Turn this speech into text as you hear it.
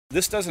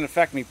This doesn't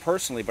affect me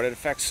personally, but it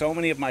affects so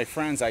many of my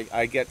friends.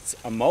 I get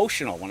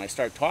emotional when I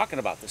start talking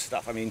about this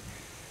stuff. I mean,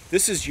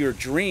 this is your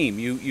dream.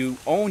 You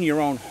own your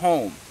own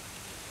home.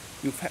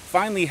 You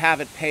finally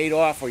have it paid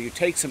off, or you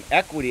take some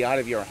equity out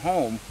of your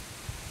home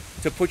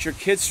to put your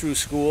kids through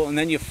school, and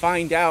then you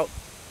find out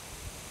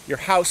your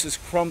house is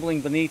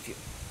crumbling beneath you.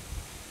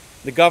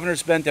 The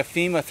governor's been to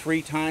FEMA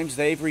 3 times.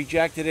 They've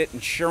rejected it.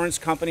 Insurance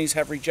companies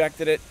have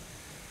rejected it.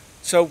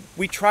 So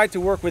we tried to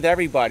work with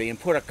everybody and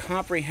put a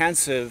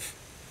comprehensive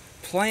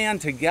plan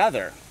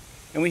together,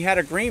 and we had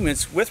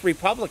agreements with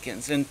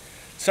Republicans, and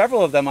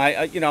several of them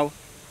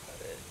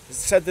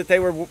said that they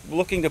were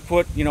looking to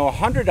put a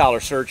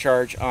 $100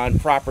 surcharge on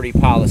property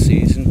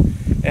policies, and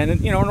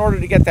in order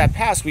to get that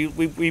passed,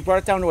 we brought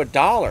it down to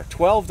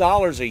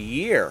 $12 a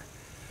year,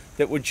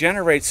 that would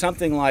generate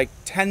something like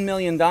 $10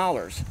 million.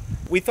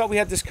 We thought we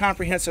had this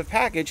comprehensive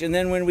package, and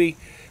then when we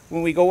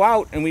go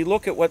out and we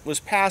look at what was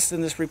passed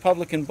in this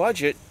Republican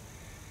budget,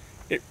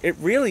 it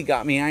really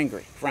got me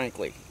angry,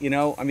 frankly.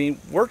 I mean,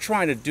 we're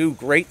trying to do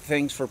great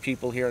things for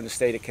people here in the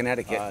state of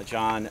Connecticut.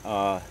 John,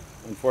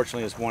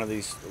 unfortunately, is one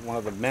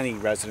of the many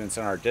residents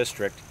in our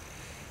district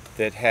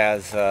that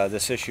has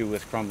this issue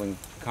with crumbling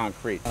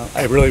concrete.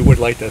 I really would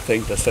like to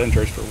thank the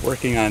senators for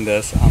working on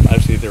this.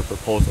 Obviously, their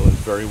proposal is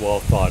very well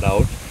thought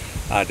out.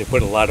 They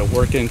put a lot of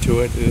work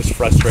into it. It is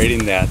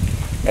frustrating that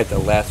at the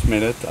last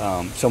minute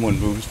someone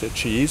moves the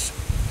cheese,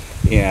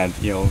 and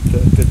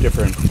the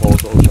different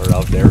proposals are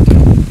out there.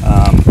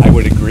 I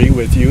would agree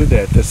with you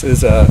that this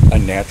is a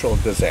natural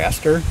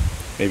disaster,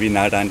 maybe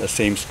not on the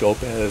same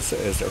scope as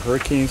the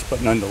hurricanes,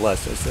 but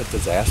nonetheless it's a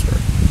disaster.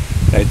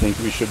 I think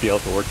we should be able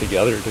to work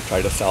together to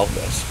try to solve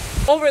this.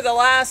 Over the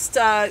last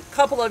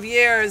couple of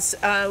years,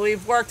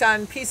 we've worked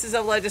on pieces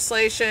of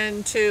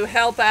legislation to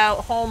help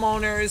out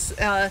homeowners,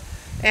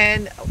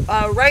 and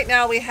right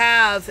now we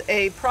have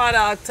a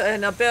product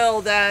and a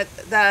bill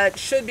that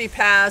should be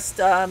passed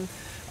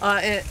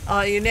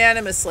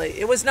unanimously.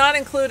 It was not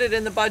included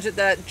in the budget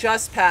that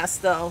just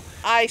passed, though.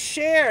 I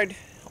shared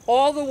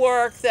all the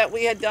work that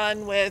we had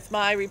done with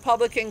my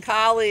Republican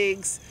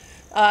colleagues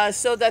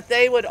so that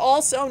they would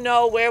also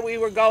know where we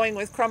were going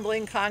with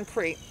crumbling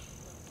concrete.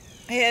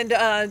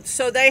 And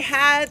so they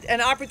had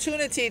an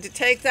opportunity to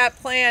take that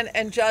plan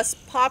and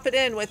just pop it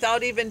in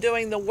without even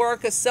doing the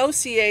work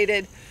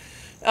associated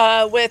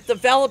with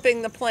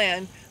developing the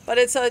plan. But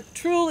it's a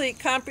truly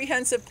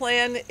comprehensive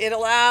plan. It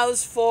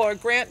allows for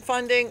grant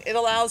funding. It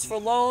allows for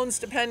loans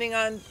depending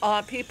on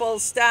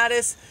people's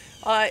status.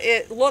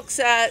 It looks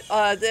at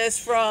this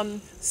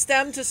from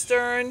stem to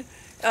stern.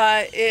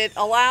 It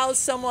allows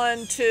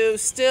someone to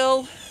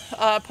still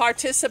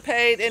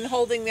participate in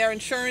holding their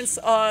insurance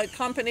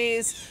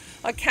companies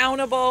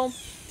accountable.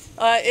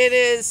 It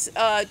is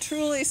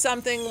truly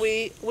something.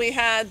 We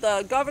had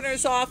the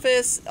governor's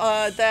office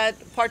that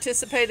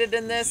participated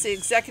in this. The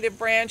executive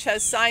branch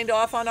has signed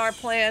off on our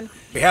plan.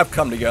 We have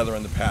come together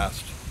in the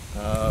past.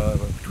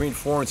 Between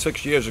 4 and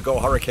 6 years ago,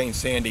 Hurricane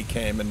Sandy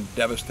came and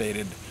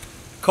devastated the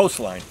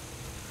coastline.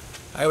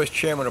 I was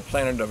chairman of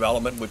Planning and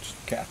Development, which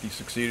Cathy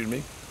succeeded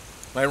me.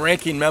 My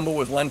ranking member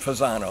was Len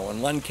Cassano,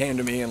 and Len came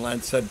to me and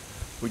Len said,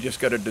 "We just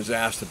got a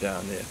disaster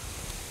down there."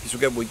 He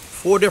said, "We got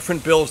 4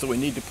 different bills that we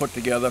need to put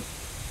together,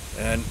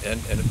 and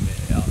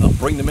I'll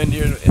bring them in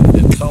here,"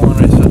 and so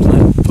on. I said,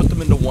 "Len, put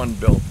them into one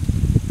bill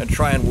and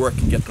try and work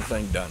and get the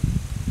thing done."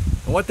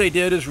 And what they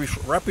did is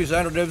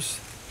representatives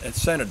and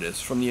senators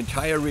from the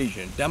entire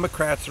region,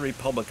 Democrats and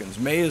Republicans,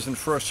 mayors and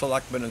first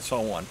selectmen and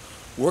so on,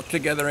 worked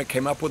together and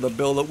came up with a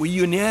bill that we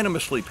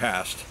unanimously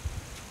passed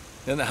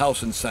in the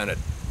House and Senate.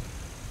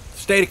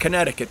 The state of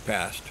Connecticut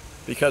passed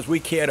because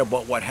we cared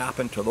about what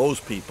happened to those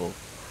people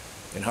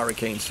in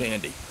Hurricane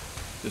Sandy.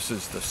 This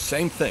is the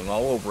same thing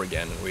all over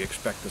again, and we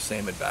expect the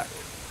same back.